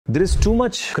There is too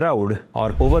much crowd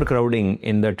or overcrowding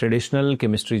in the traditional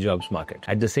chemistry jobs market.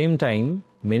 At the same time,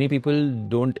 many people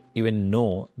don't even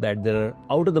know that there are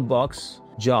out-of-the-box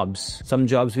jobs, some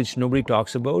jobs which nobody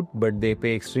talks about, but they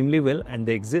pay extremely well and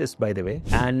they exist, by the way.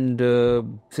 And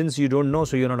since you don't know,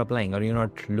 so you're not applying or you're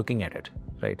not looking at it,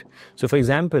 right? So for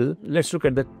example, let's look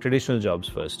at the traditional jobs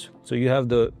first. So you have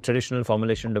the traditional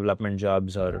formulation development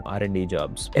jobs or R&D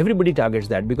jobs. Everybody targets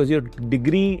that because your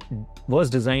degree was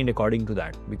designed according to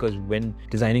that. Because when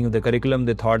designing the curriculum,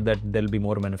 they thought that there'll be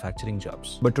more manufacturing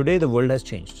jobs. But today the world has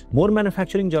changed. More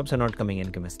manufacturing jobs are not coming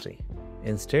in chemistry.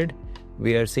 Instead,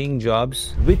 we are seeing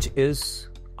jobs which is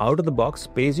out of the box,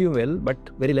 pays you well, but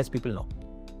very less people know.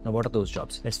 Now, what are those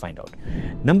jobs? Let's find out.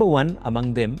 Number one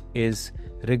among them is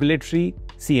Regulatory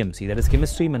CMC, that is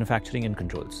Chemistry, Manufacturing and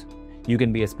Controls. You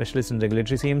can be a specialist in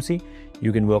Regulatory CMC,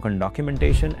 you can work on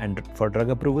documentation and for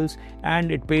drug approvals,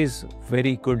 and it pays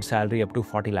very good salary up to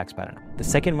 40 lakhs per annum. The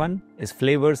second one is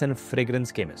Flavors and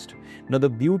Fragrance Chemist. Now, the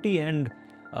beauty and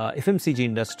FMCG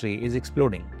industry is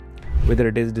exploding. Whether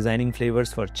it is designing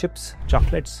flavors for chips,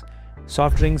 chocolates,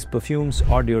 soft drinks, perfumes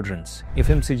or deodorants,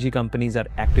 FMCG companies are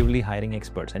actively hiring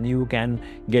experts and you can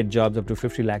get jobs up to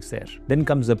 50 lakhs there. Then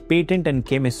comes the patent and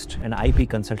chemist and IP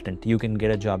consultant. You can get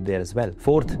a job there as well.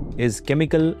 Fourth is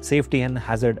chemical safety and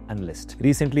hazard analyst.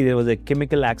 Recently there was a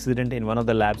chemical accident in one of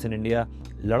the labs in India.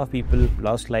 A lot of people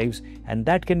lost lives and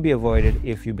that can be avoided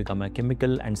if you become a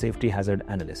chemical and safety hazard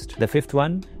analyst. The fifth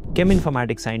one,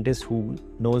 Chematic Scientist, who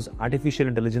knows artificial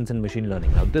intelligence and machine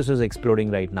learning. Now this is exploding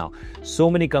right now.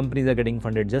 So many companies are getting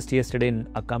funded. Just yesterday,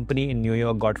 a company in New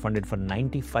York got funded for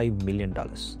 $95 million.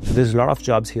 So there's a lot of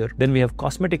jobs here. Then we have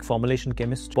Cosmetic Formulation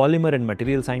Chemist, Polymer and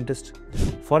Material Scientist,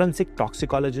 Forensic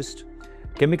Toxicologist,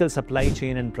 Chemical Supply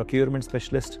Chain and Procurement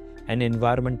Specialist, and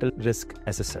Environmental Risk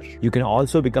Assessor. You can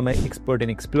also become an expert in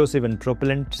explosive and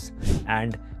propellants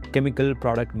and chemical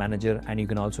product manager, and you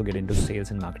can also get into sales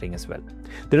and marketing as well.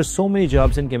 There are so many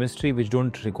jobs in chemistry which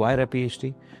don't require a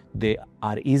PhD. They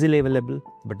are easily available,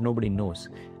 but nobody knows.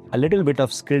 A little bit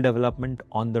of skill development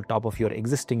on the top of your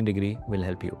existing degree will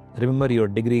help you. Remember, your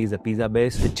degree is a pizza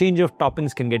base. The change of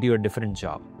toppings can get you a different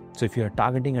job. So if you are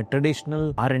targeting a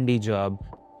traditional R&D job,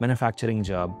 manufacturing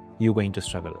job, you're going to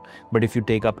struggle. But if you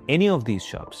take up any of these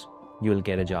jobs, you will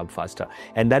get a job faster.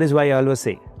 And that is why I always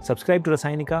say, subscribe to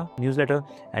Rasayanika newsletter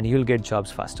and you'll get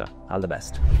jobs faster. All the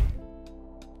best.